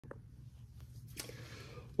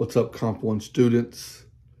What's up, Comp 1 students?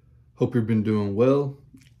 Hope you've been doing well.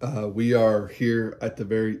 We are here at the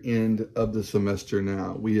very end of the semester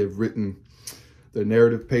now. We have written the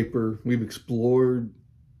narrative paper. We've explored,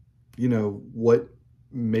 what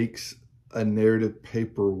makes a narrative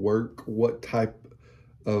paper work, what type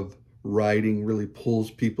of writing really pulls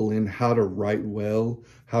people in, how to write well,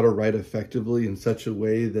 how to write effectively in such a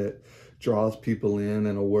way that draws people in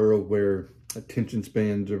a world where attention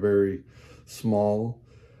spans are very small.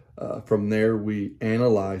 From there, we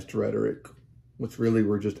analyzed rhetoric, which really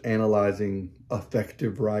we're just analyzing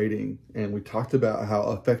effective writing. And we talked about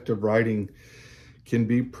how effective writing can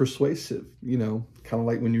be persuasive, kind of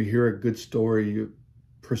like when you hear a good story, it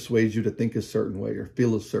persuades you to think a certain way or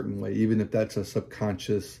feel a certain way, even if that's a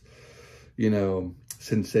subconscious,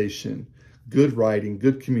 sensation. Good writing,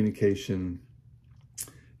 good communication,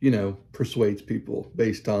 persuades people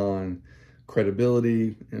based on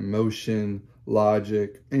credibility, emotion,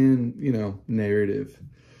 logic, and, narrative.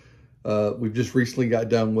 We've just recently got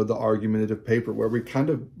done with the argumentative paper where we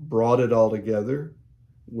kind of brought it all together,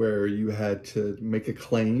 where you had to make a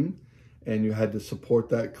claim and you had to support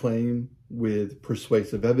that claim with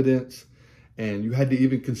persuasive evidence. And you had to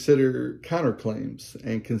even consider counterclaims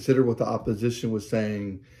and consider what the opposition was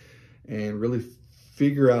saying and really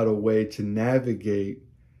figure out a way to navigate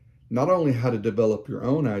not only how to develop your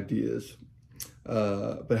own ideas,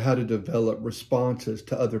 but how to develop responses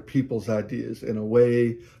to other people's ideas in a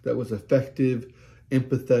way that was effective,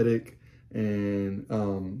 empathetic, and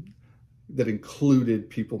that included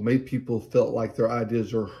people, made people feel like their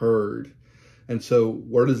ideas are heard. And so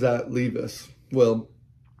where does that leave us? Well,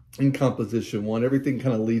 in composition one, everything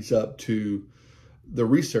kind of leads up to the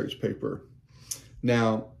research paper.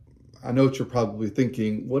 Now, I know what you're probably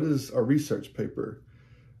thinking, what is a research paper?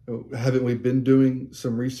 Haven't we been doing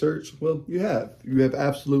some research? Well, you have. You have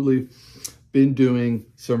absolutely been doing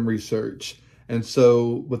some research. And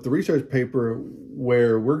so with the research paper,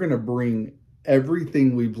 where we're going to bring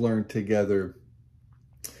everything we've learned together,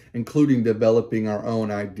 including developing our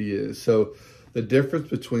own ideas. So the difference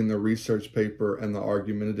between the research paper and the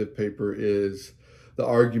argumentative paper is the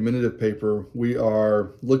argumentative paper, we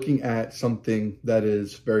are looking at something that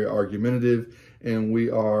is very argumentative, and we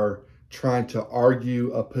are trying to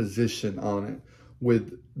argue a position on it.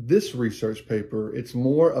 With this research paper, it's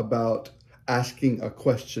more about asking a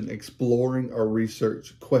question, exploring a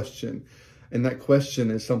research question. And that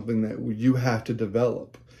question is something that you have to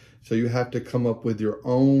develop. So you have to come up with your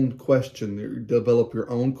own question, develop your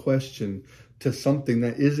own question to something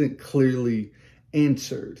that isn't clearly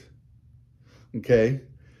answered. Okay?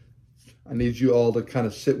 I need you all to kind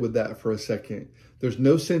of sit with that for a second. There's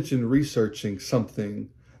no sense in researching something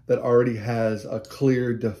that already has a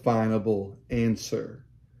clear, definable answer.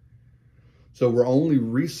 So we're only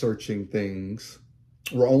researching things,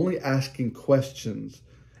 we're only asking questions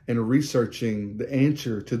and researching the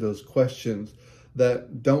answer to those questions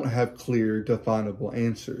that don't have clear, definable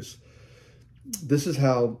answers. This is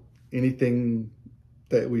how anything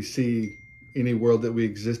that we see, any world that we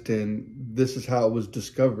exist in, this is how it was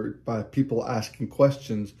discovered, by people asking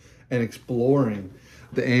questions and exploring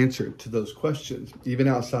the answer to those questions, even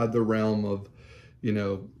outside the realm of,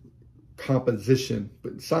 composition,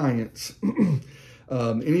 but science,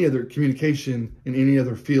 any other communication in any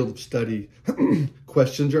other field of study,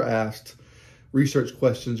 questions are asked, research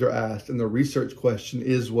questions are asked, and the research question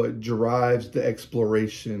is what drives the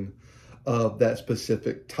exploration of that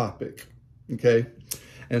specific topic, okay?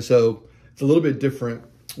 And so it's a little bit different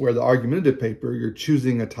where the argumentative paper, you're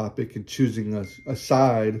choosing a topic and choosing a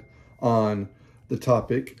side on the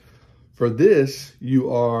topic. For this, you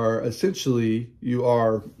are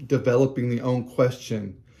developing the own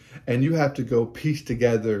question, and you have to go piece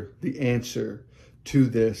together the answer to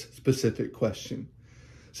this specific question.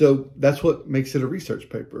 So that's what makes it a research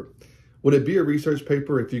paper. Would it be a research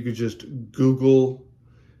paper if you could just Google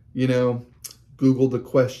the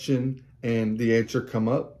question and the answer come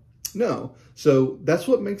up? No. So that's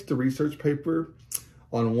what makes the research paper,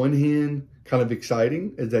 on one hand, kind of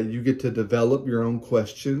exciting, is that you get to develop your own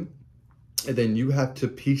question, and then you have to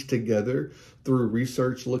piece together through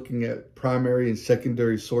research, looking at primary and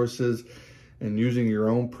secondary sources and using your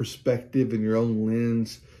own perspective and your own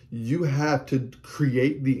lens. You have to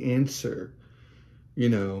create the answer,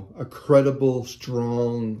 a credible,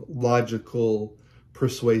 strong, logical,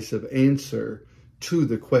 persuasive answer to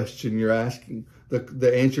the question you're asking.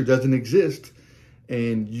 The answer doesn't exist,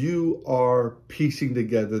 and you are piecing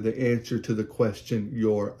together the answer to the question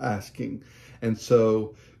you're asking. And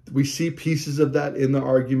so we see pieces of that in the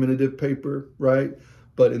argumentative paper, right?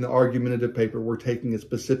 But in the argumentative paper, we're taking a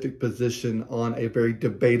specific position on a very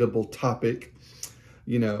debatable topic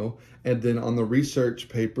and then on the research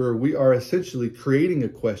paper, we are essentially creating a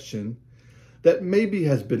question that maybe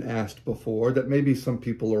has been asked before, that maybe some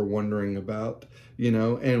people are wondering about,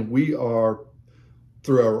 and we are,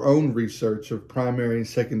 through our own research of primary and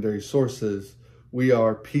secondary sources, we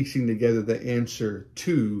are piecing together the answer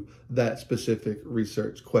to that specific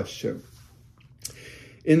research question.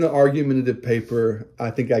 In the argumentative paper,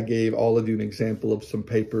 I think I gave all of you an example of some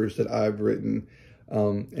papers that I've written.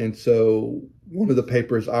 And so one of the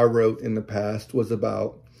papers I wrote in the past was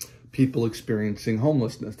about people experiencing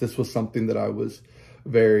homelessness. This was something that I was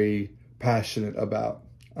very passionate about.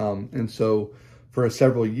 And so for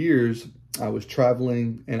several years, I was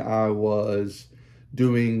traveling and I was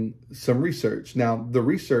doing some research. Now, the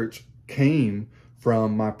research came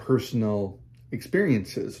from my personal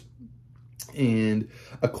experiences. And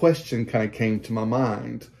a question kind of came to my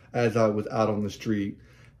mind as I was out on the street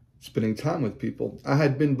spending time with people. I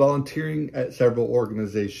had been volunteering at several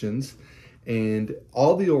organizations, and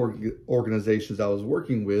all the organizations I was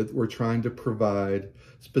working with were trying to provide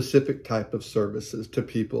specific type of services to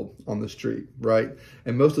people on the street, right?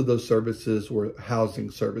 And most of those services were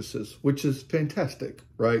housing services, which is fantastic,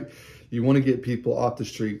 right? You want to get people off the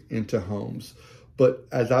street into homes. But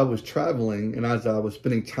as I was traveling and as I was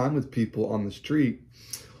spending time with people on the street,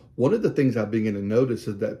 one of the things I began to notice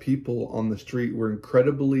is that people on the street were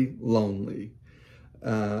incredibly lonely,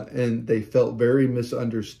 and they felt very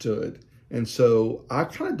misunderstood. And so I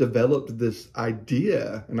kind of developed this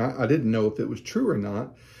idea, and I didn't know if it was true or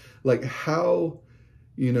not, like how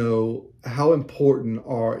important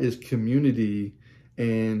is community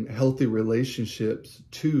and healthy relationships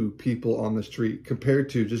to people on the street compared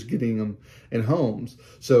to just getting them in homes.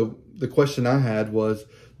 So the question I had was,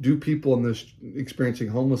 do people in this experiencing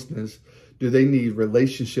homelessness, do they need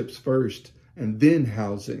relationships first and then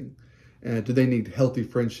housing? And do they need healthy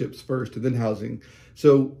friendships first and then housing?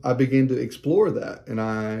 So I began to explore that. And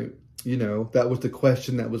that was the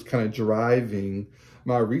question that was kind of driving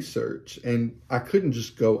my research. And I couldn't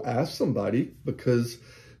just go ask somebody because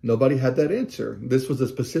nobody had that answer. This was a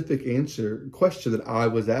specific question that I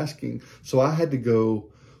was asking. So I had to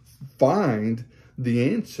go find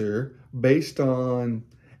the answer based on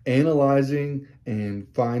analyzing and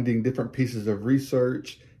finding different pieces of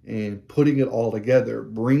research and putting it all together,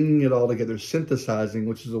 bringing it all together, synthesizing,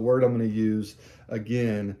 which is a word I'm going to use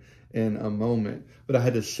again in a moment. But I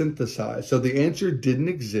had to synthesize. So the answer didn't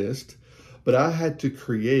exist, but I had to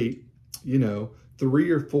create, 3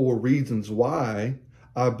 or 4 reasons why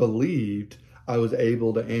I believed I was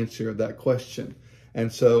able to answer that question.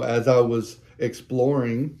 And so as I was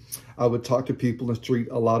exploring, I would talk to people in the street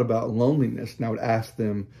a lot about loneliness, and I would ask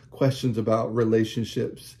them questions about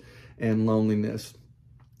relationships and loneliness.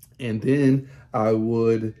 And then I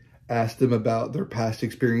would ask them about their past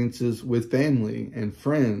experiences with family and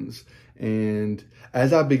friends. And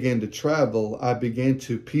as I began to travel, I began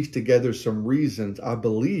to piece together some reasons I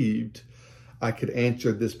believed I could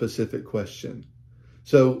answer this specific question.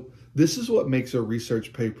 So this is what makes a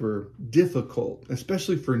research paper difficult,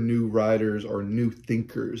 especially for new writers or new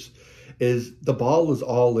thinkers, is the ball is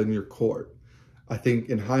all in your court. I think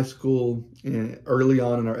in high school and early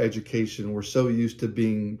on in our education, we're so used to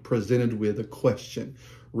being presented with a question.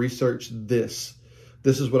 Research this.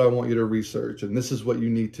 This is what I want you to research, and this is what you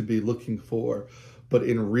need to be looking for. But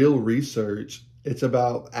in real research, it's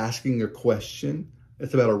about asking a question.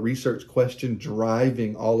 It's about a research question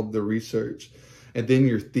driving all of the research. And then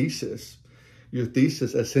your thesis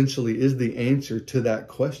essentially is the answer to that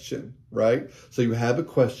question, right? So you have a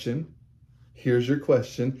question. Here's your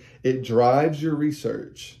question. It drives your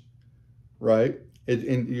research, right?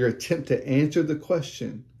 And your attempt to answer the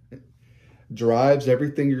question drives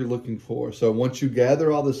everything you're looking for. So once you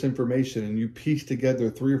gather all this information and you piece together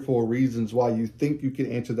 3 or 4 reasons why you think you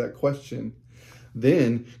can answer that question,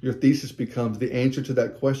 then your thesis becomes the answer to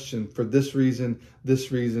that question for this reason,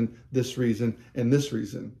 this reason, this reason, and this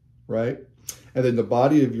reason, right? And then the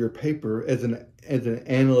body of your paper is an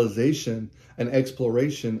analyzation, an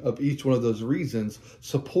exploration of each one of those reasons,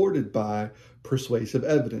 supported by persuasive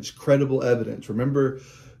evidence, credible evidence. Remember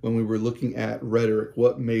when we were looking at rhetoric,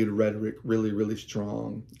 what made rhetoric really, really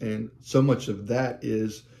strong? And so much of that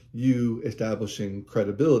is you establishing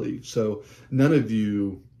credibility. So none of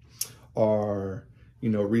you are,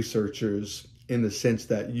 researchers in the sense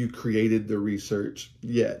that you created the research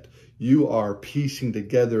yet. You are piecing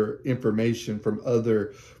together information from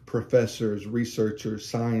other professors, researchers,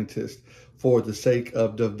 scientists for the sake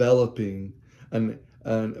of developing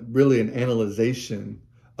really an analyzation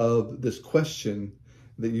of this question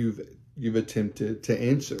that you've attempted to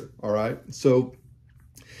answer. All right. So,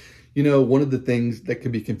 You know, one of the things that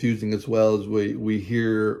can be confusing as well is we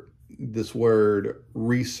hear this word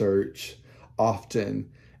research often,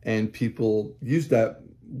 and people use that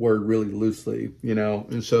word really loosely, you know.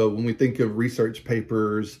 And so when we think of research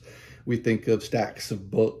papers, we think of stacks of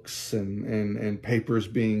books and papers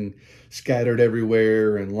being scattered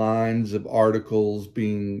everywhere and lines of articles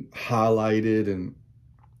being highlighted and,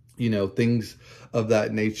 you know, things of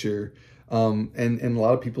that nature. And a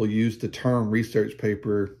lot of people use the term research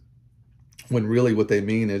paper when really what they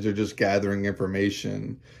mean is they're just gathering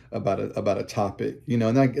information about a topic, you know,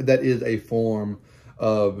 and that is a form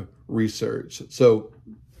of research. So,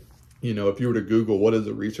 you know, if you were to Google what is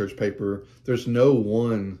a research paper, there's no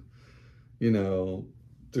one, you know,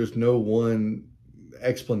 there's no one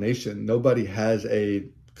explanation. Nobody has a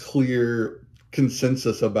clear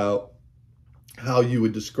consensus about how you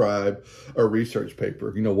would describe a research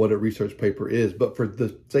paper, you know, what a research paper is. But for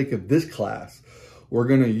the sake of this class, we're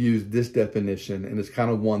going to use this definition, and it's kind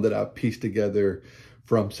of one that I've pieced together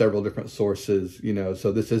from several different sources, you know,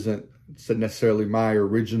 so this isn't necessarily my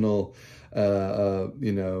original,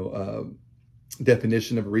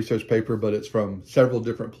 definition of a research paper, but it's from several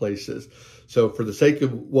different places. So for the sake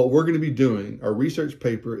of what we're going to be doing, a research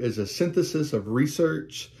paper is a synthesis of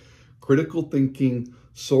research, critical thinking,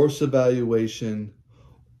 source evaluation,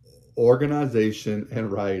 organization, and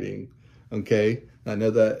writing. Okay, I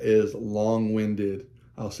know that is long-winded.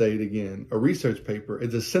 I'll say it again. A research paper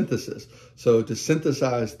is a synthesis. So to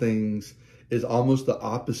synthesize things is almost the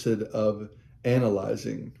opposite of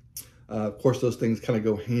analyzing. Of course, those things kind of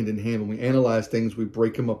go hand in hand. When we analyze things, we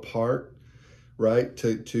break them apart, right?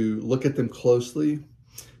 To look at them closely,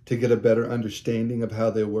 to get a better understanding of how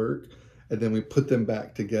they work. And then we put them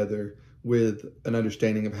back together with an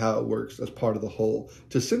understanding of how it works as part of the whole.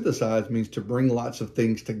 To synthesize means to bring lots of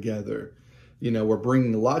things together. You know, we're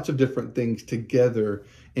bringing lots of different things together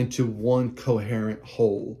into one coherent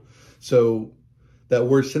whole. So that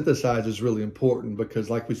word synthesize is really important because,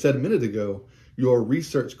 like we said a minute ago, your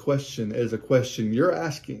research question is a question you're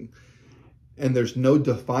asking, and there's no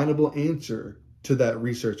definable answer to that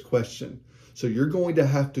research question. So you're going to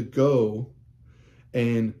have to go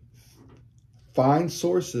and find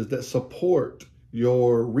sources that support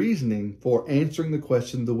your reasoning for answering the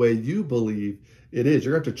question the way you believe it is.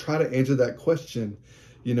 You're going to have to try to answer that question,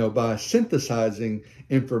 you know, by synthesizing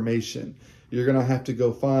information. You're going to have to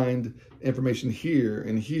go find information here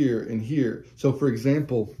and here and here. So for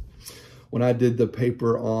example, when I did the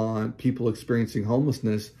paper on people experiencing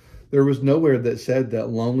homelessness, there was nowhere that said that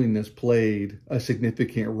loneliness played a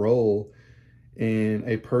significant role in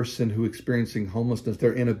a person who experiencing homelessness,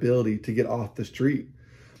 their inability to get off the street.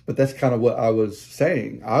 But that's kind of what I was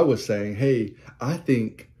saying. I was saying, hey, I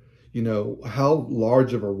think, you know, how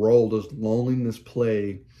large of a role does loneliness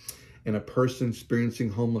play in a person experiencing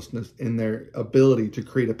homelessness in their ability to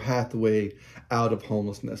create a pathway out of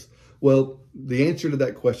homelessness? Well, the answer to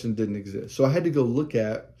that question didn't exist. So I had to go look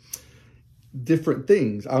at different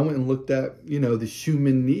things. I went and looked at, you know, the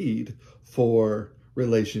human need for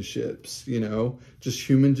relationships, you know, just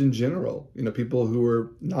humans in general, you know, people who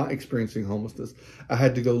are not experiencing homelessness. I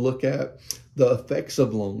had to go look at the effects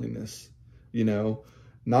of loneliness, you know,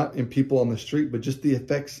 not in people on the street, but just the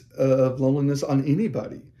effects of loneliness on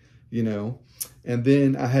anybody, you know. And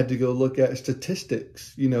then I had to go look at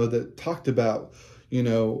statistics, you know, that talked about, you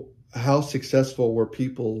know, how successful were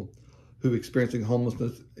people who experiencing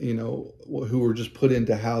homelessness, you know, who were just put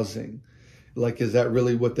into housing. Like, is that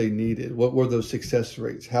really what they needed? What were those success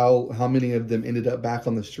rates? How many of them ended up back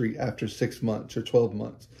on the street after 6 months or 12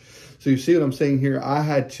 months? So you see what I'm saying here? I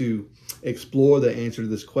had to explore the answer to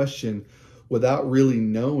this question without really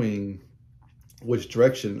knowing which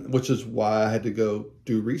direction, which is why I had to go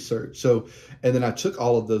do research. So, and then I took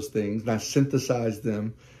all of those things and I synthesized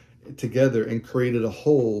them together and created a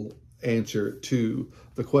whole answer to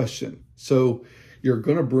the question. So you're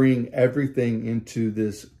going to bring everything into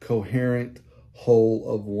this coherent whole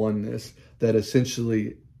of oneness that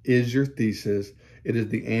essentially is your thesis. It is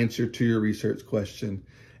the answer to your research question,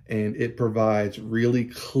 and it provides really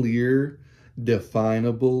clear,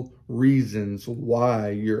 definable reasons why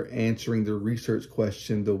you're answering the research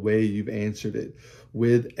question the way you've answered it,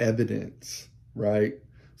 with evidence, right?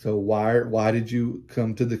 So why did you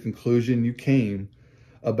come to the conclusion you came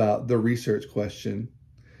about the research question?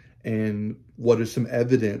 And what is some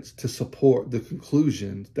evidence to support the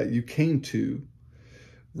conclusions that you came to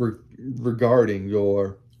regarding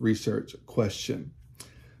your research question?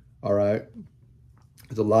 All right.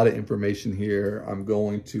 There's a lot of information here. I'm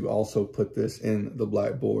going to also put this in the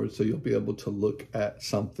Blackboard so you'll be able to look at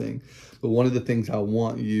something. But one of the things I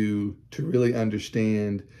want you to really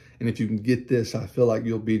understand, and if you can get this, I feel like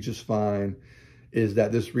you'll be just fine, is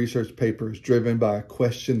that this research paper is driven by a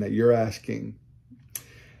question that you're asking,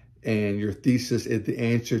 and your thesis is the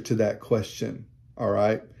answer to that question, all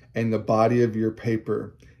right? And the body of your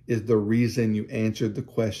paper is the reason you answered the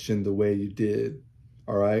question the way you did,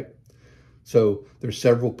 all right? So there's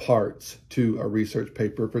several parts to a research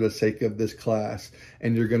paper for the sake of this class.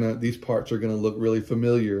 And these parts are gonna look really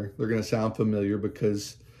familiar. They're gonna sound familiar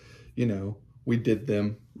because, you know, we did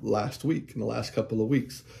them last week, in the last couple of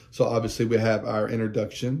weeks. So obviously we have our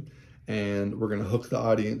introduction, and we're gonna hook the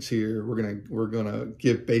audience here. We're gonna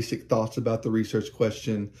give basic thoughts about the research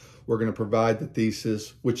question. We're gonna provide the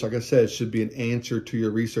thesis, which, like I said, should be an answer to your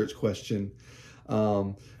research question.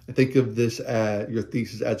 And think of this as your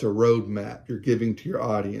thesis as a roadmap you're giving to your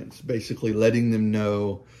audience, basically letting them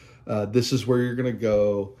know this is where you're going to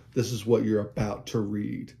go. This is what you're about to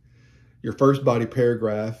read. Your first body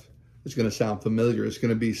paragraph is going to sound familiar. It's going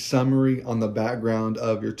to be summary on the background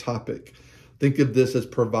of your topic. Think of this as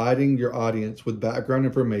providing your audience with background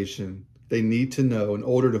information they need to know in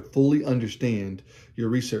order to fully understand your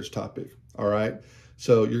research topic. All right.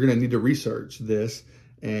 So you're going to need to research this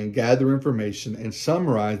and gather information and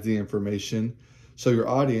summarize the information so your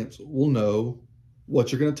audience will know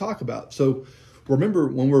what you're going to talk about. So remember,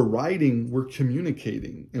 when we're writing, we're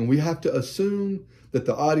communicating, and we have to assume that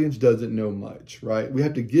the audience doesn't know much, right? We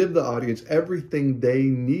have to give the audience everything they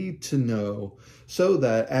need to know so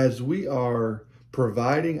that as we are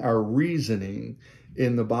providing our reasoning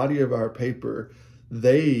in the body of our paper,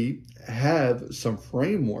 they have some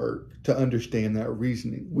framework to understand that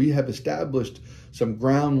reasoning. We have established some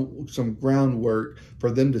groundwork for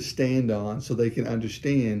them to stand on so they can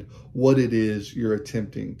understand what it is you're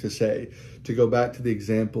attempting to say. To go back to the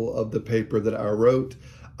example of the paper that I wrote,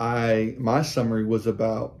 my summary was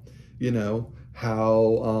about,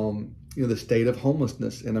 how, the state of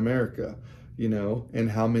homelessness in America, and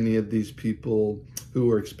how many of these people who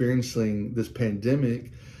are experiencing this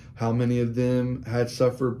pandemic, how many of them had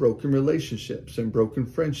suffered broken relationships and broken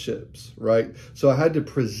friendships, right? So I had to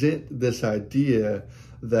present this idea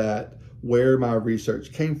that where my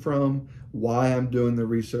research came from, why I'm doing the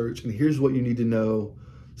research, and here's what you need to know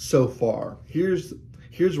so far. Here's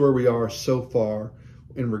where we are so far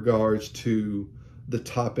in regards to the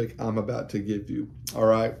topic I'm about to give you, all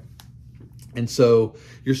right? And so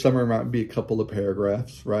your summary might be a couple of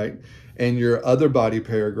paragraphs, right? And your other body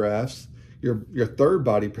paragraphs, your third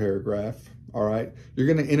body paragraph, all right, you're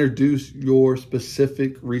going to introduce your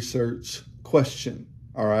specific research question,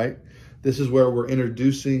 all right? This is where we're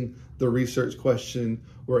introducing the research question.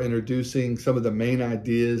 We're introducing some of the main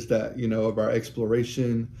ideas that, of our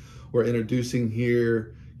exploration. We're introducing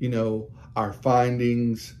here, our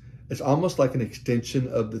findings. It's almost like an extension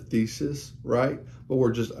of the thesis, right? But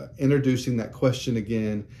we're just introducing that question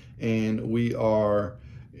again, and we are,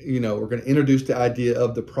 we're going to introduce the idea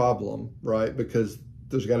of the problem, right? Because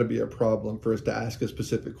there's got to be a problem for us to ask a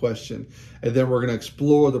specific question. And then we're going to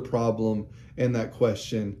explore the problem in that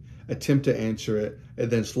question, attempt to answer it, and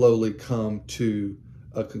then slowly come to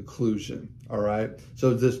a conclusion, all right?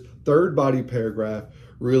 So this third body paragraph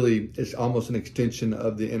really is almost an extension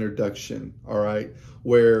of the introduction, all right?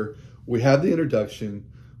 Where we have the introduction,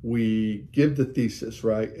 we give the thesis,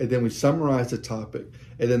 right? And then we summarize the topic.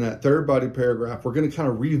 And then that third body paragraph, we're going to kind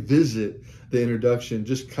of revisit the introduction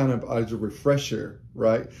just kind of as a refresher,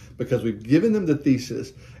 right? Because we've given them the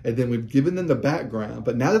thesis and then we've given them the background.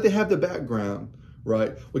 But now that they have the background,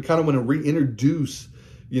 right, we kind of want to reintroduce,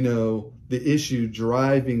 the issue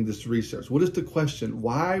driving this research. What is the question?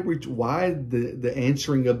 Why the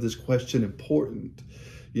answering of this question important?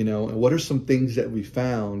 And what are some things that we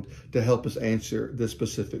found to help us answer this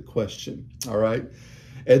specific question, all right?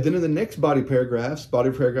 And then in the next body paragraphs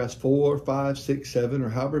 4, 5, 6, 7, or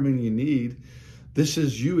however many you need, this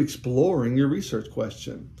is you exploring your research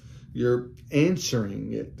question. You're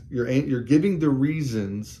answering it. You're giving the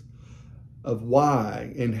reasons of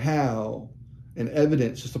why and how and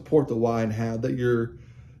evidence to support the why and how that you're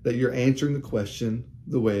answering the question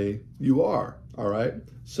the way you are, all right?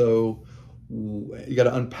 So you got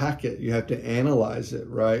to unpack it. You have to analyze it,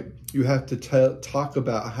 right? You have to talk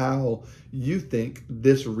about how you think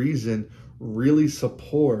this reason really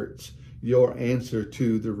supports your answer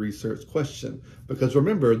to the research question. Because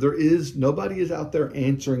remember, nobody is out there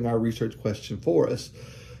answering our research question for us.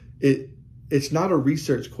 It's not a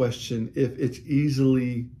research question if it's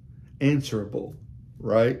easily answerable,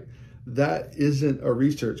 right? that isn't a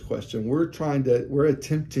research question. We're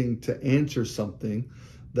attempting to answer something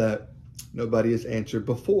that nobody has answered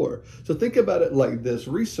before. So think about it like this.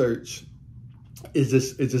 Research is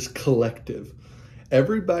this collective.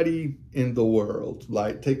 Everybody in the world,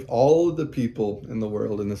 like take all of the people in the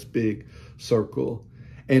world in this big circle.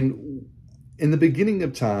 And in the beginning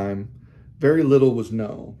of time, very little was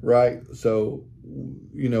known, right? So,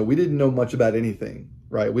 we didn't know much about anything,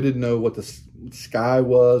 right? We didn't know what the sky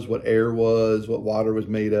was, what air was, what water was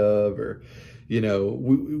made of, or,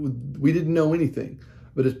 we didn't know anything.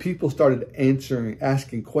 But as people started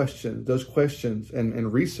asking questions, those questions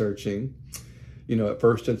and researching, at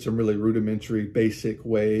first in some really rudimentary, basic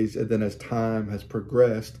ways. And then as time has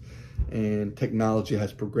progressed and technology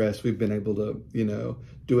has progressed, we've been able to,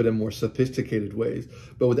 do it in more sophisticated ways.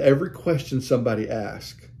 But with every question somebody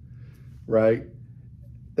asks, right,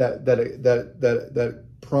 that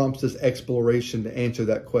prompts this exploration to answer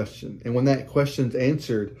that question. And when that question's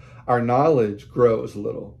answered, our knowledge grows a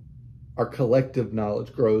little. Our collective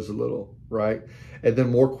knowledge grows a little, right? And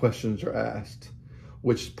then more questions are asked,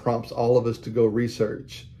 which prompts all of us to go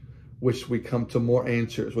research, which we come to more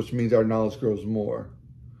answers, which means our knowledge grows more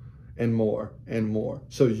and more and more.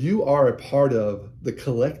 So you are a part of the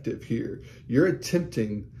collective here. You're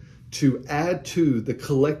attempting to add to the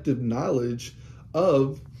collective knowledge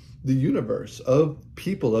of the universe, of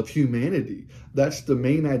people, of humanity. That's the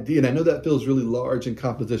main idea. And I know that feels really large in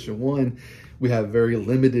composition one. We have very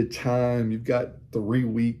limited time. You've got 3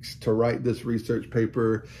 weeks to write this research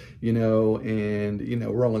paper, and,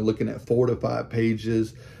 we're only looking at 4 to 5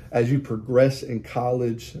 pages. As you progress in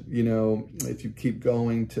college, if you keep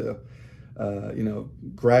going to,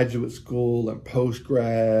 graduate school and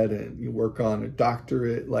post-grad and you work on a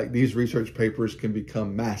doctorate, like these research papers can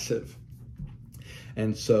become massive.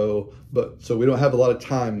 And so we don't have a lot of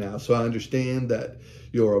time now. So I understand that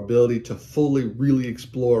your ability to fully really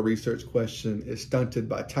explore a research question is stunted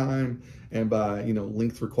by time and by,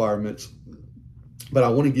 length requirements. But I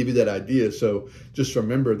want to give you that idea. So just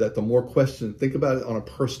remember that the more questions, think about it on a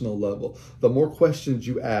personal level. The more questions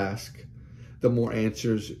you ask, the more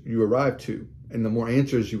answers you arrive to. And the more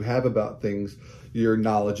answers you have about things, your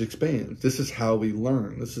knowledge expands. This is how we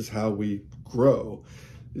learn. This is how we grow.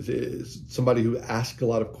 Is somebody who asks a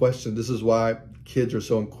lot of questions. This is why kids are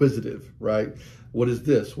so inquisitive, right? What is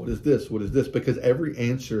this? What is this? What is this? Because every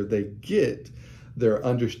answer they get, their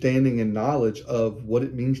understanding and knowledge of what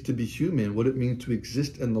it means to be human, what it means to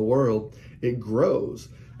exist in the world, it grows.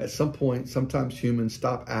 At some point, sometimes humans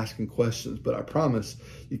stop asking questions, but I promise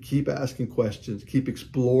you keep asking questions, keep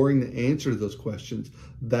exploring the answer to those questions.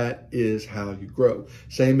 That is how you grow.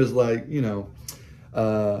 Same as like,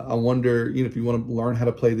 I wonder, if you want to learn how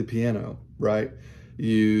to play the piano, right?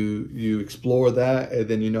 You explore that, and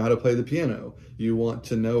then you know how to play the piano. You want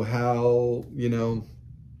to know how,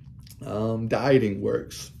 dieting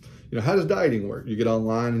works. How does dieting work? You get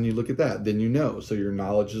online and you look at that, then so your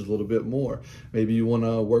knowledge is a little bit more. Maybe you want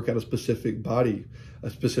to work out a specific body, a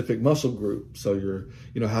specific muscle group. So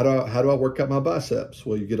how do I work out my biceps?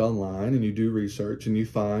 Well, you get online and you do research and you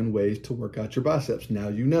find ways to work out your biceps.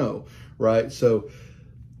 Now right? So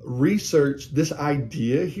research, this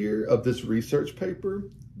idea here of this research paper,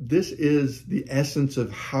 this is the essence of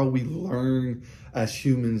how we learn as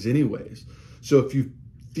humans anyways. So if you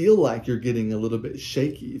feel like you're getting a little bit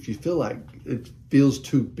shaky, if you feel like it feels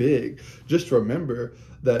too big, just remember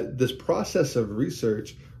that this process of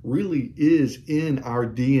research really is in our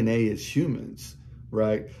DNA as humans,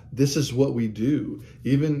 right? This is what we do.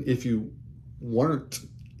 Even if you weren't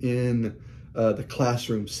in the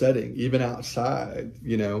classroom setting, even outside,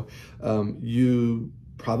 you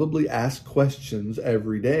probably ask questions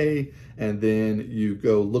every day, and then you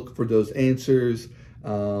go look for those answers,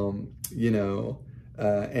 and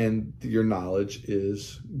your knowledge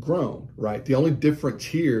is grown, right? The only difference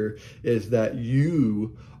here is that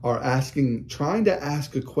you are trying to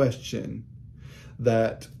ask a question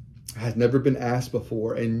that has never been asked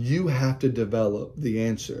before, and you have to develop the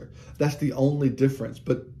answer. That's the only difference,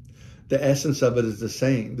 but the essence of it is the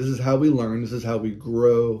same. This is how we learn. This is how we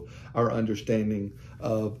grow our understanding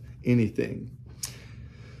of anything.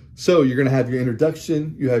 So you're going to have your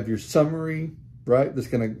introduction, you have your summary, right? That's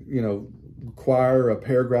going to, require a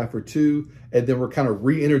paragraph or two, and then we're kind of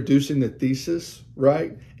reintroducing the thesis,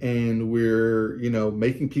 right? And we're,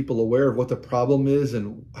 making people aware of what the problem is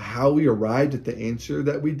and how we arrived at the answer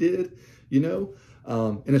that we did,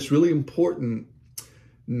 and it's really important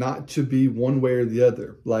not to be one way or the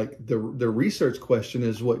other. Like the research question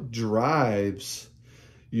is what drives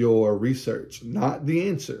your research, not the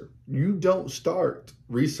answer. You don't start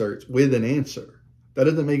research with an answer. That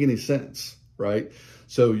doesn't make any sense, right?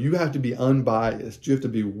 So you have to be unbiased. You have to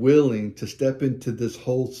be willing to step into this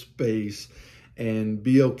whole space and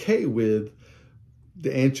be okay with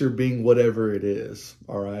the answer being whatever it is.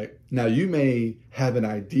 All right. Now, you may have an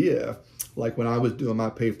idea. Like when I was doing my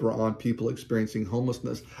paper on people experiencing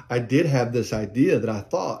homelessness, I did have this idea that I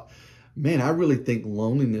thought, man, I really think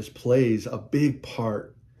loneliness plays a big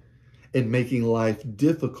part in making life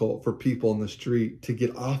difficult for people in the street to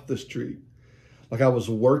get off the street. Like I was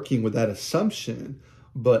working with that assumption,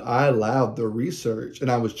 but I allowed the research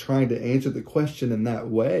and I was trying to answer the question in that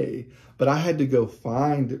way. But I had to go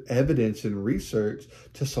find evidence and research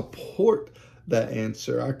to support that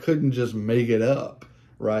answer. I couldn't just make it up,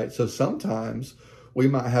 right? So sometimes we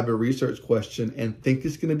might have a research question and think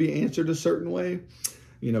it's going to be answered a certain way,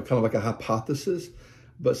 kind of like a hypothesis.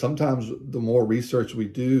 But sometimes the more research we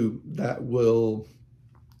do, that will,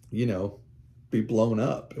 be blown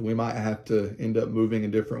up. And we might have to end up moving a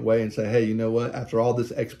different way and say, hey, you know what? After all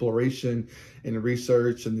this exploration and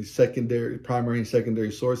research and the primary and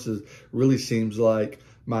secondary sources, really seems like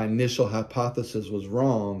my initial hypothesis was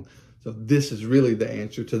wrong. So this is really the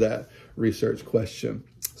answer to that research question.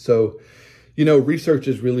 So, research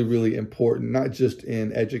is really, really important, not just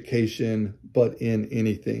in education, but in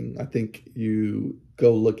anything. I think you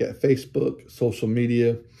go look at Facebook, social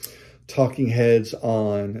media, talking heads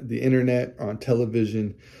on the internet, on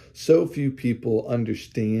television. So few people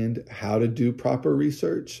understand how to do proper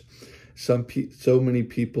research. So many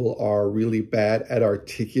people are really bad at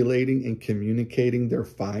articulating and communicating their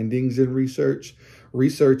findings in research.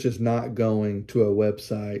 Research is not going to a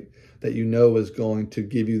website that is going to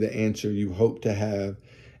give you the answer you hope to have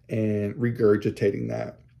and regurgitating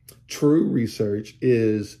that. True research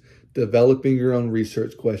is developing your own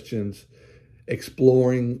research questions,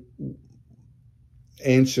 exploring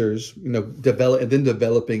answers,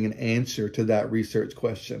 developing an answer to that research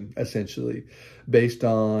question, essentially, based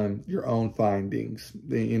on your own findings,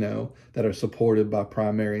 that are supported by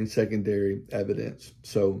primary and secondary evidence.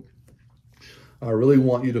 So I really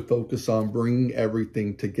want you to focus on bringing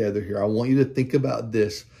everything together here. I want you to think about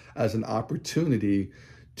this as an opportunity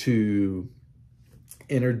to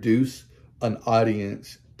introduce an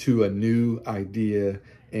audience to a new idea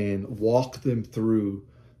and walk them through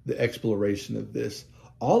the exploration of this.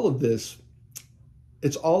 All of this,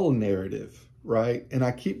 it's all a narrative, right? And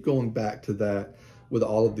I keep going back to that with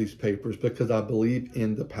all of these papers because I believe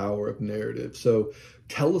in the power of narrative. So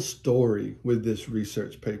tell a story with this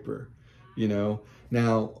research paper, Now,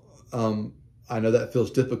 I know that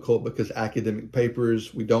feels difficult because academic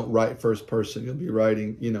papers, we don't write first person. You'll be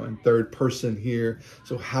writing, in third person here.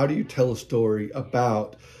 So how do you tell a story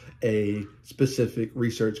about a specific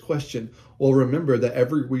research question? Well, remember that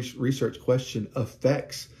every research question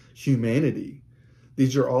affects humanity.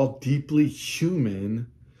 These are all deeply human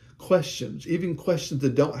questions, even questions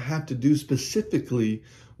that don't have to do specifically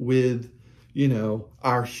with,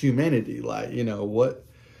 our humanity. Like,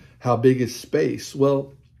 how big is space?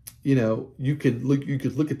 Well, you could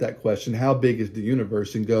look at that question, how big is the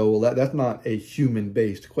universe, and go, well, that's not a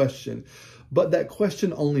human-based question. But that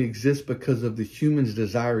question only exists because of the human's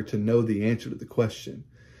desire to know the answer to the question.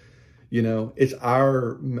 It's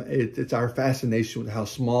our fascination with how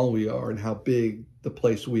small we are and how big the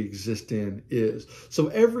place we exist in is. So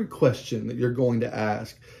every question that you're going to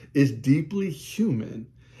ask is deeply human,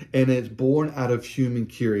 and it's born out of human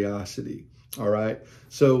curiosity. All right.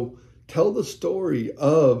 So tell the story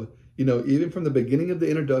of, even from the beginning of the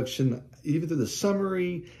introduction, even through the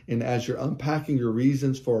summary, and as you're unpacking your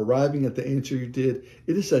reasons for arriving at the answer you did,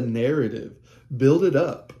 it is a narrative. Build it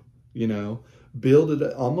up, build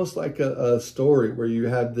it almost like a story where you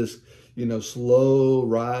have this, slow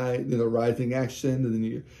ride, rising action, and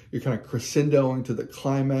then you're kind of crescendoing to the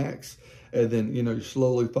climax, and then, you're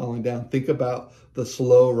slowly falling down. Think about the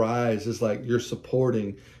slow rise as like you're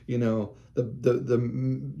supporting,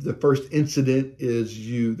 the first incident is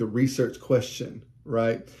the research question,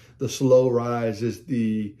 right? The slow rise is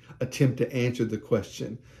the attempt to answer the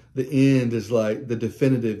question. The end is like the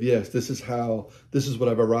definitive, yes, this is what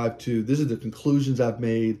I've arrived to. This is the conclusions I've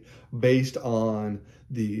made based on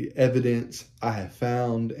the evidence I have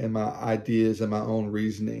found and my ideas and my own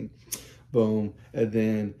reasoning. Boom. And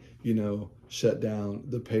then, shut down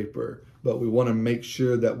the paper. But we want to make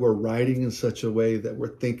sure that we're writing in such a way that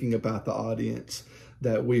we're thinking about the audience,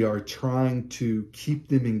 that we are trying to keep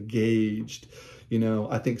them engaged.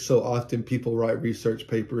 I think so often people write research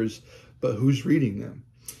papers, but who's reading them?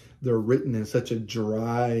 They're written in such a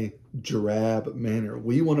dry, drab manner.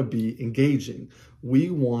 We want to be engaging. We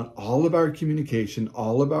want all of our communication,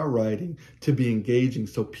 all of our writing to be engaging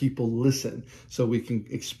so people listen, so we can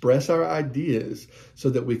express our ideas, so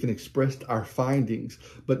that we can express our findings.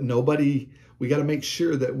 But we got to make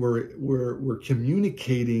sure that we're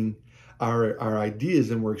communicating our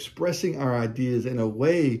ideas, and we're expressing our ideas in a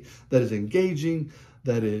way that is engaging,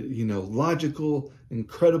 that is, logical,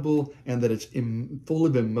 incredible, and that it's full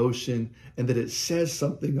of emotion, and that it says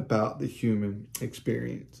something about the human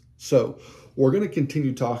experience. So we're going to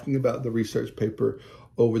continue talking about the research paper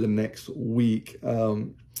over the next week.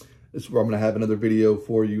 This is where I'm going to have another video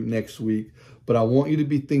for you next week. But I want you to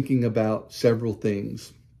be thinking about several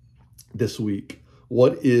things this week.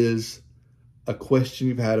 What is a question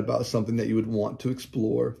you've had about something that you would want to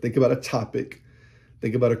explore? Think about a topic.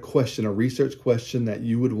 Think about a question, a research question that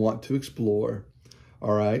you would want to explore.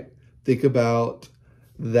 All right. Think about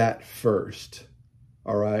that first.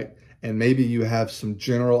 All right. And maybe you have some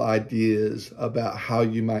general ideas about how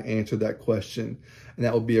you might answer that question. And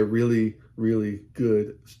that will be a really, really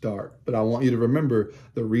good start. But I want you to remember,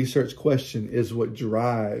 the research question is what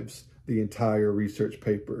drives the entire research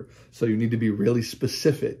paper. So you need to be really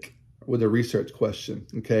specific with a research question,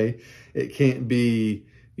 okay? It can't be,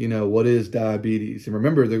 what is diabetes? And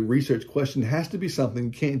remember, the research question has to be something you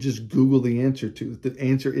can't just Google the answer to. The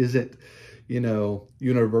answer isn't,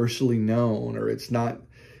 universally known, or it's not,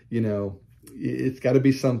 it's got to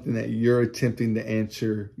be something that you're attempting to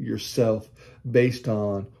answer yourself based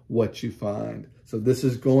on what you find. So this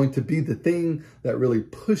is going to be the thing that really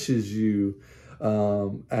pushes you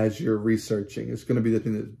as you're researching. It's going to be the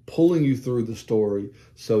thing that's pulling you through the story,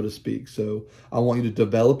 so to speak. So I want you to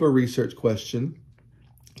develop a research question.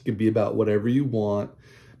 It can be about whatever you want,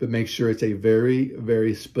 but make sure it's a very,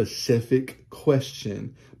 very specific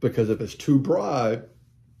question, because if it's too broad,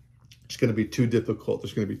 it's going to be too difficult.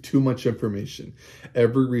 There's going to be too much information.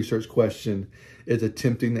 Every research question is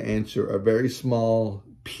attempting to answer a very small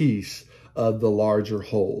piece of the larger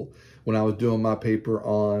whole. When I was doing my paper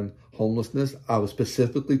on homelessness, I was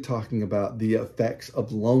specifically talking about the effects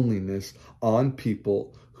of loneliness on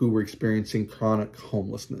people who were experiencing chronic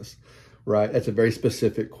homelessness, right? That's a very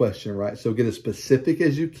specific question, right? So get as specific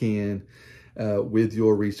as you can with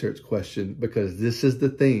your research question, because this is the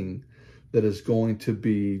thing that is going to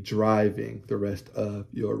be driving the rest of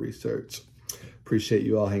your research. Appreciate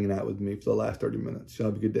you all hanging out with me for the last 30 minutes. Y'all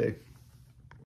have a good day.